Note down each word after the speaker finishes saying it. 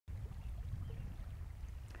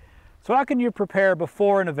So how can you prepare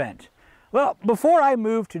before an event? Well, before I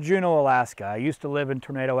moved to Juneau, Alaska, I used to live in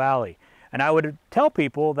Tornado Alley, and I would tell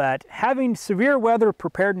people that having severe weather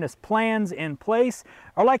preparedness plans in place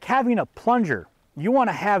are like having a plunger. You want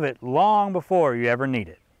to have it long before you ever need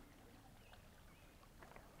it.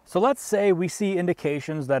 So let's say we see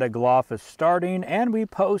indications that a GLOF is starting and we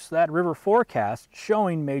post that river forecast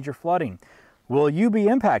showing major flooding. Will you be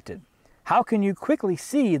impacted? How can you quickly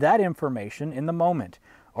see that information in the moment?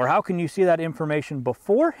 Or how can you see that information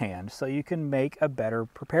beforehand so you can make a better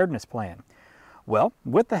preparedness plan? Well,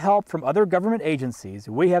 with the help from other government agencies,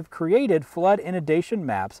 we have created flood inundation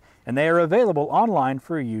maps, and they are available online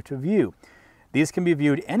for you to view. These can be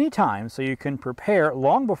viewed anytime so you can prepare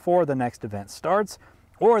long before the next event starts,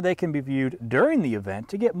 or they can be viewed during the event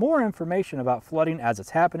to get more information about flooding as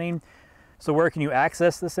it's happening. So where can you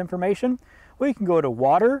access this information? Well, you can go to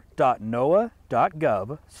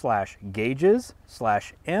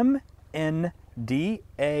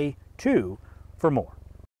water.noaa.gov/gauges/MNDA2 for more.